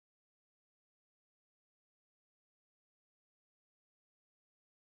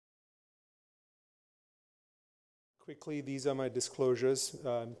Quickly, these are my disclosures.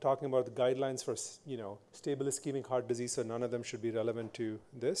 I'm talking about the guidelines for, stable ischemic heart disease, so none of them should be relevant to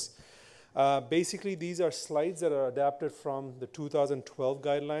this. Basically, these are slides that are adapted from the 2012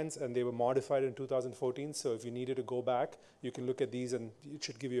 guidelines, and they were modified in 2014. So if you needed to go back, you can look at these, and it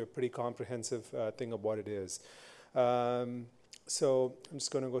should give you a pretty comprehensive thing of what it is. So I'm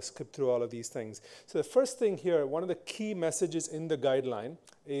just going to go skip through all of these things. So the first thing here, one of the key messages in the guideline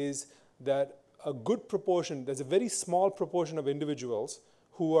is that a good proportion, there's a very small proportion of individuals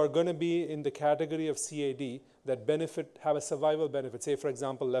who are going to be in the category of CAD that benefit, have a survival benefit, say for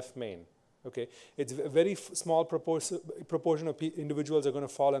example, left main. Okay, it's a very small proportion of individuals are going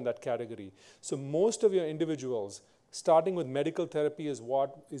to fall in that category. So most of your individuals, starting with medical therapy is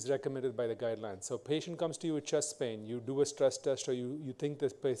what is recommended by the guidelines. So a patient comes to you with chest pain, you do a stress test, or you think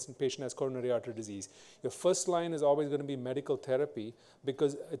this patient has coronary artery disease. Your first line is always going to be medical therapy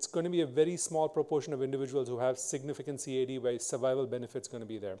because it's going to be a very small proportion of individuals who have significant CAD where survival benefit is going to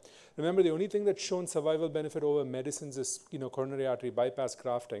be there. Remember, the only thing that's shown survival benefit over medicines is coronary artery bypass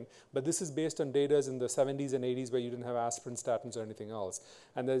grafting, but this is based on data in the 70s and 80s where you didn't have aspirin, statins, or anything else.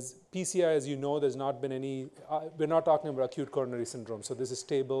 And there's PCI, as you know, there's not been any, we're not talking about acute coronary syndrome. So this is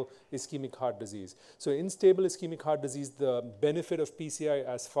stable ischemic heart disease. So in stable ischemic heart disease, the benefit of PCI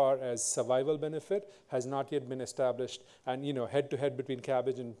as far as survival benefit has not yet been established. And head to head between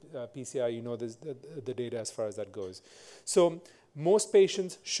CABG and PCI, there's the data as far as that goes. So most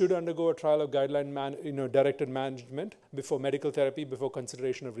patients should undergo a trial of guideline directed management before medical therapy, before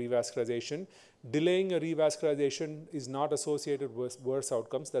consideration of revascularization. Delaying a revascularization is not associated with worse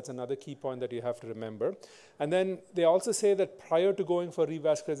outcomes. That's another key point that you have to remember. And then they also say that prior to going for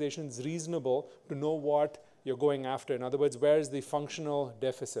revascularization, it's reasonable to know what you're going after. In other words, where is the functional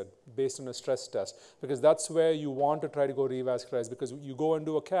deficit based on a stress test? Because that's where you want to try to go revascularize, because you go and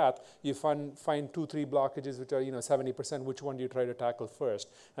do a cath, you find 2-3 blockages which are 70%, which one do you try to tackle first?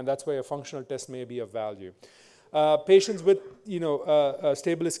 And that's where a functional test may be of value. Patients with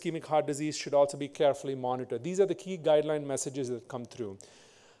stable ischemic heart disease should also be carefully monitored. These are the key guideline messages that come through.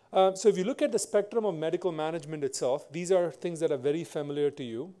 So if you look at the spectrum of medical management itself, these are things that are very familiar to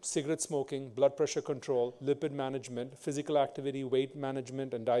you: cigarette smoking, blood pressure control, lipid management, physical activity, weight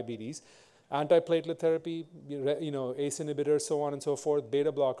management, and diabetes, antiplatelet therapy, ACE inhibitors, so on and so forth, beta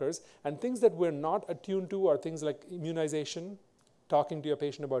blockers. And things that we're not attuned to are things like immunization, talking to your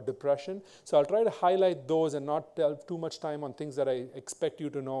patient about depression. So I'll try to highlight those and not tell too much time on things that I expect you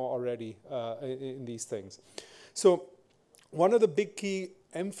to know already in these things. So one of the big key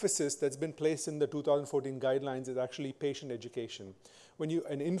emphasis that's been placed in the 2014 guidelines is actually patient education.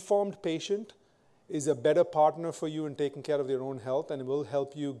 An informed patient is a better partner for you in taking care of their own health, and it will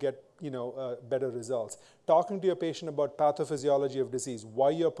help you get better results. Talking to your patient about pathophysiology of disease,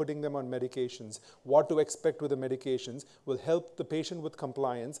 why you're putting them on medications, what to expect with the medications, will help the patient with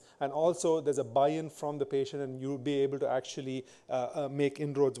compliance, and also there's a buy-in from the patient, and you'll be able to actually make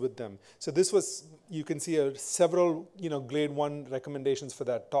inroads with them. So this was, you can see several grade 1 recommendations for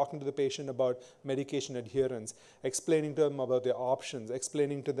that. Talking to the patient about medication adherence, explaining to them about their options,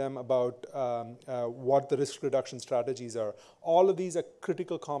 explaining to them about what the risk reduction strategies are. All of these are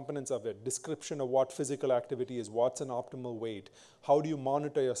critical components of it. Description of what physical activity is, what's an optimal weight, how do you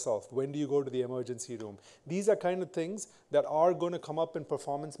monitor yourself, when do you go to the emergency room. These are kind of things that are going to come up in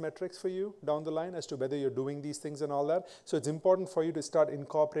performance metrics for you down the line as to whether you're doing these things and all that. So it's important for you to start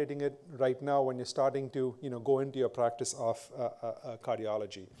incorporating it right now when you're starting to go into your practice of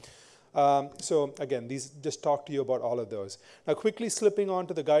cardiology. So again, these just talk to you about all of those. Now quickly slipping on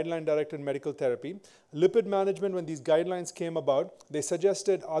to the guideline-directed medical therapy. Lipid management, when these guidelines came about, they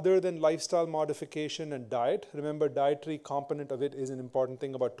suggested other than lifestyle modification and diet, remember dietary component of it is an important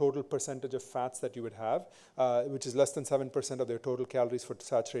thing about total percentage of fats that you would have, which is less than 7% of their total calories for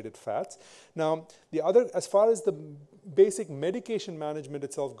saturated fats. Now, the other, as far as the basic medication management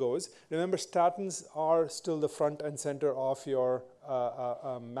itself goes, remember statins are still the front and center of your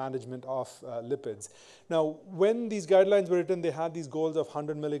management of lipids. Now, when these guidelines were written, they had these goals of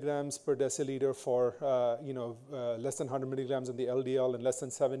 100 milligrams per deciliter for less than 100 milligrams in the LDL and less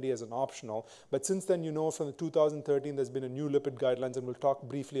than 70 as an optional. But since then, from the 2013, there's been a new lipid guidelines, and we'll talk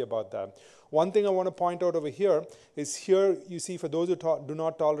briefly about that. One thing I want to point out over here is here you see for those who do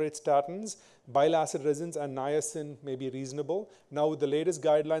not tolerate statins, bile acid resins and niacin may be reasonable. Now with the latest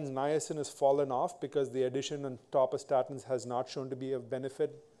guidelines, niacin has fallen off because the addition on top of statins has not shown to be of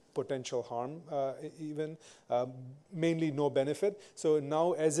benefit, potential harm even, mainly no benefit. So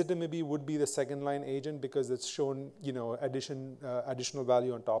now ezetimibe would be the second line agent because it's shown additional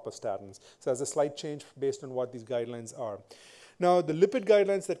value on top of statins. So there's a slight change based on what these guidelines are. Now, the lipid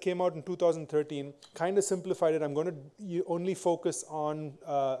guidelines that came out in 2013 kind of simplified it. I'm going to only focus on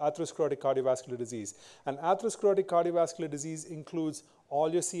atherosclerotic cardiovascular disease. And atherosclerotic cardiovascular disease includes all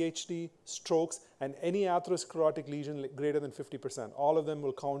your CHD, strokes, and any atherosclerotic lesion greater than 50%. All of them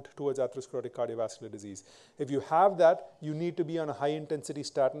will count towards atherosclerotic cardiovascular disease. If you have that, you need to be on a high-intensity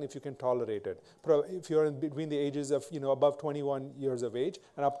statin if you can tolerate it. If you're in between the ages of, above 21 years of age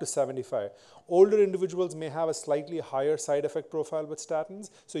and up to 75. Older individuals may have a slightly higher side effect profile with statins,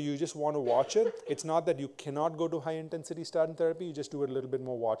 so you just want to watch it. It's not that you cannot go to high-intensity statin therapy, you just do it a little bit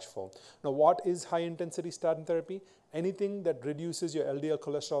more watchful. Now, what is high-intensity statin therapy? Anything that reduces your LDL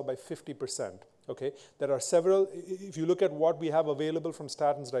cholesterol by 50%. Okay, there are several. If you look at what we have available from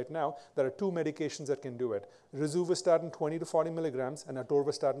statins right now, there are two medications that can do it: rosuvastatin 20 to 40 milligrams and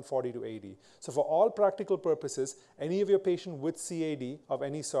atorvastatin 40 to 80. So for all practical purposes, any of your patient with CAD of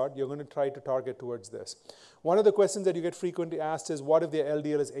any sort, you're going to try to target towards this. One of the questions that you get frequently asked is, what if their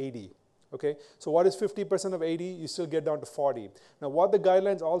LDL is 80? Okay, so what is 50% of 80? You still get down to 40. Now, what the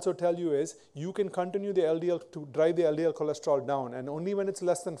guidelines also tell you is you can continue the LDL to drive the LDL cholesterol down, and only when it's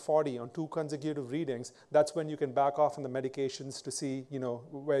less than 40 on 2 consecutive readings, that's when you can back off on the medications to see,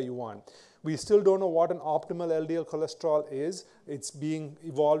 where you want. We still don't know what an optimal LDL cholesterol is. It's being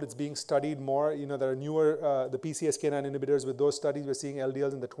evolved, it's being studied more. There are newer, the PCSK9 inhibitors. With those studies, we're seeing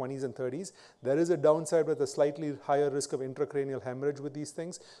LDLs in the 20s and 30s. There is a downside with a slightly higher risk of intracranial hemorrhage with these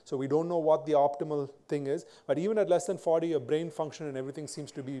things. So we don't know what the optimal thing is. But even at less than 40, your brain function and everything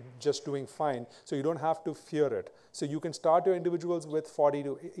seems to be just doing fine. So you don't have to fear it. So you can start your individuals with 40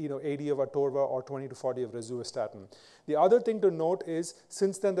 to 80 of atorva or 20 to 40 of rosuvastatin. The other thing to note is,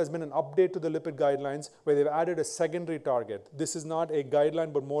 since then there's been an update to the lipid guidelines where they've added a secondary target. This is not a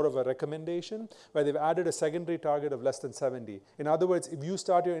guideline but more of a recommendation, where they've added a secondary target of less than 70. In other words, if you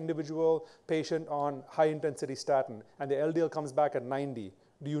start your individual patient on high intensity statin and the LDL comes back at 90,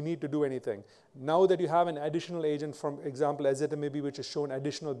 do you need to do anything? Now that you have an additional agent, for example, ezetimibe, which has shown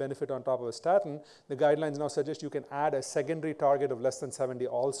additional benefit on top of a statin, the guidelines now suggest you can add a secondary target of less than 70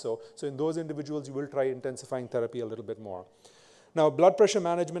 also. So in those individuals, you will try intensifying therapy a little bit more. Now, blood pressure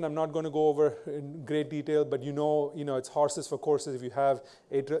management, I'm not going to go over in great detail, but it's horses for courses. If you have,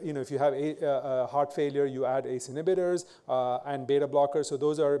 heart failure, you add ACE inhibitors and beta blockers. So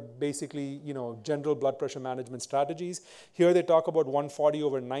those are basically, general blood pressure management strategies. Here they talk about 140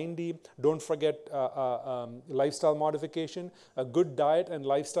 over 90. Don't forget lifestyle modification. A good diet and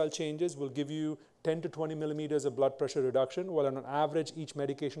lifestyle changes will give you 10 to 20 millimeters of blood pressure reduction, while on average, each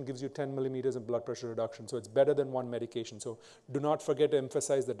medication gives you 10 millimeters of blood pressure reduction. So it's better than one medication. So do not forget to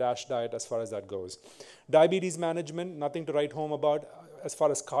emphasize the DASH diet as far as that goes. Diabetes management, nothing to write home about. As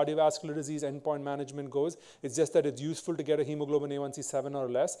far as cardiovascular disease endpoint management goes, it's just that it's useful to get a hemoglobin A1C 7 or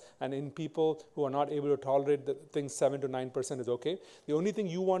less, and in people who are not able to tolerate the things, 7 to 9% is okay. The only thing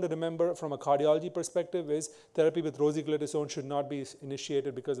you want to remember from a cardiology perspective is therapy with rosiglitazone should not be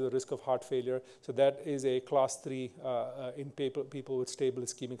initiated because of the risk of heart failure. So that is a class 3 in people with stable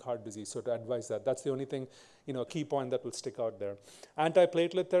ischemic heart disease. So to advise that, that's the only thing, key point that will stick out there.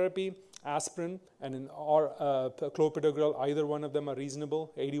 Antiplatelet therapy, aspirin or clopidogrel, either one of them are reasonable.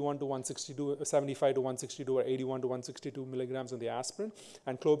 81 to 162, 75 to 162, or 81 to 162 milligrams on the aspirin,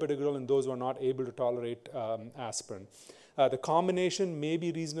 and clopidogrel in those who are not able to tolerate aspirin. The combination may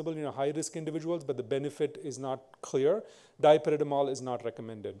be reasonable in high-risk individuals, but the benefit is not clear. Dipyridamole is not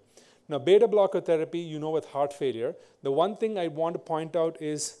recommended. Now, beta blocker therapy, with heart failure, the one thing I want to point out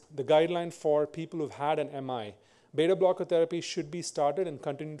is the guideline for people who've had an MI. Beta blocker therapy should be started and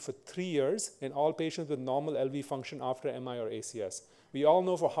continued for 3 years in all patients with normal LV function after MI or ACS. We all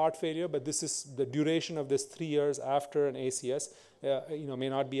know for heart failure, but this is the duration of this 3 years after an ACS, may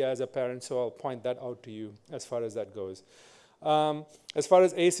not be as apparent, so I'll point that out to you as far as that goes. As far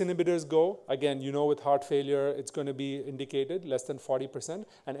as ACE inhibitors go, again, with heart failure, it's going to be indicated less than 40%,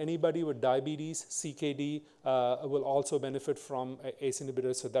 and anybody with diabetes, CKD, will also benefit from ACE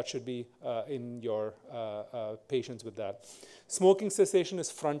inhibitors, so that should be in your patients with that. Smoking cessation is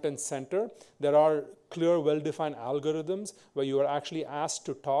front and center. There are clear, well-defined algorithms where you are actually asked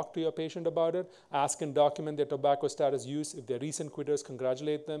to talk to your patient about it, ask and document their tobacco status use. If they're recent quitters,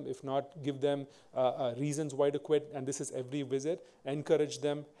 congratulate them. If not, give them reasons why to quit, and this is every visit. And encourage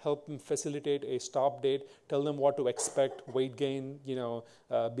them, help them facilitate a stop date, tell them what to expect, weight gain,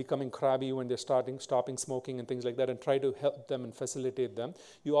 becoming crabby when they're stopping smoking and things like that, and try to help them and facilitate them.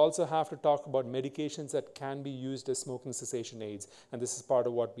 You also have to talk about medications that can be used as smoking cessation aids, and this is part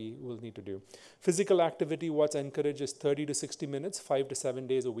of what we will need to do. Physical activity, what's encouraged is 30 to 60 minutes, 5 to 7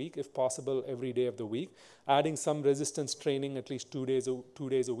 days a week, if possible every day of the week. Adding some resistance training at least 2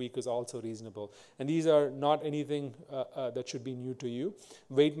 days a week is also reasonable. And these are not anything that should be new to you.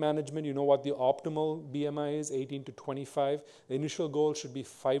 Weight management, you know what the optimal BMI is, 18 to 25. The initial goal should be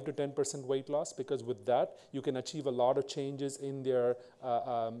 5 to 10% weight loss, because with that, you can achieve a lot of changes in their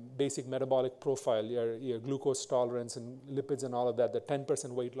basic metabolic profile, your glucose tolerance and lipids and all of that. The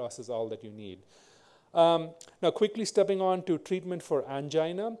 10% weight loss is all that you need. Now, quickly stepping on to treatment for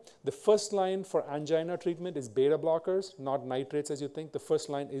angina. The first line for angina treatment is beta blockers, not nitrates as you think. The first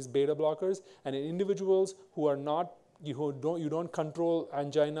line is beta blockers. And in individuals who are not, you don't control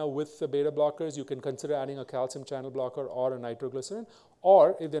angina with the beta blockers, you can consider adding a calcium channel blocker or a nitroglycerin.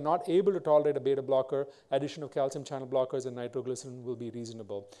 Or if they're not able to tolerate a beta blocker, addition of calcium channel blockers and nitroglycerin will be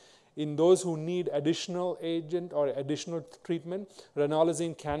reasonable. In those who need additional agent or additional treatment,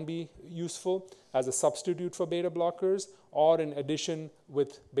 ranolazine can be useful as a substitute for beta blockers or in addition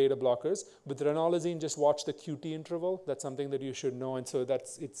with beta blockers. With ranolazine, just watch the QT interval. That's something that you should know, and so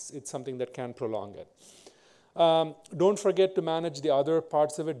it's something that can prolong it. Don't forget to manage the other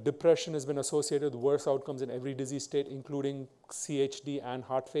parts of it. Depression has been associated with worse outcomes in every disease state, including CHD and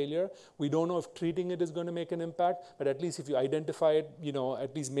heart failure. We don't know if treating it is going to make an impact, but at least if you identify it,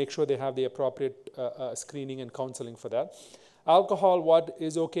 at least make sure they have the appropriate screening and counseling for that. Alcohol, what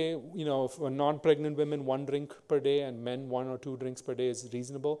is okay, for non-pregnant women, 1 drink per day, and men, 1 or 2 drinks per day is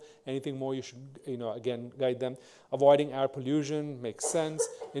reasonable. Anything more, you should, again, guide them. Avoiding air pollution makes sense.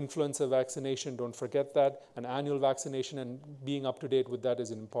 Influenza vaccination, don't forget that. An annual vaccination and being up to date with that is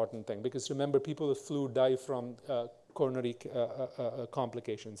an important thing, because remember, people with flu die from coronary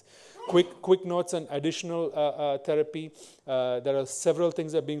complications. Quick notes on additional therapy. There are several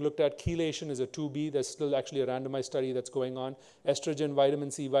things that are being looked at. Chelation is a 2B. There's still actually a randomized study that's going on. Estrogen,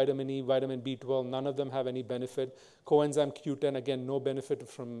 vitamin C, vitamin E, vitamin B12, none of them have any benefit. Coenzyme Q10, again, no benefit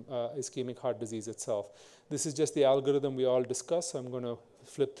from ischemic heart disease itself. This is just the algorithm we all discussed, so I'm going to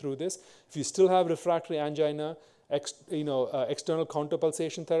flip through this. If you still have refractory angina, external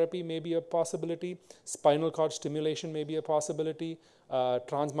counterpulsation therapy may be a possibility. Spinal cord stimulation may be a possibility.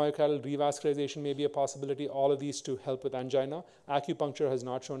 Transmyocardial revascularization may be a possibility. All of these to help with angina. Acupuncture has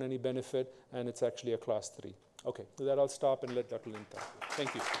not shown any benefit, and it's actually a class 3. Okay, with that I'll stop and let Dr. Lin talk.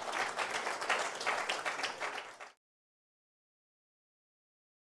 Thank you.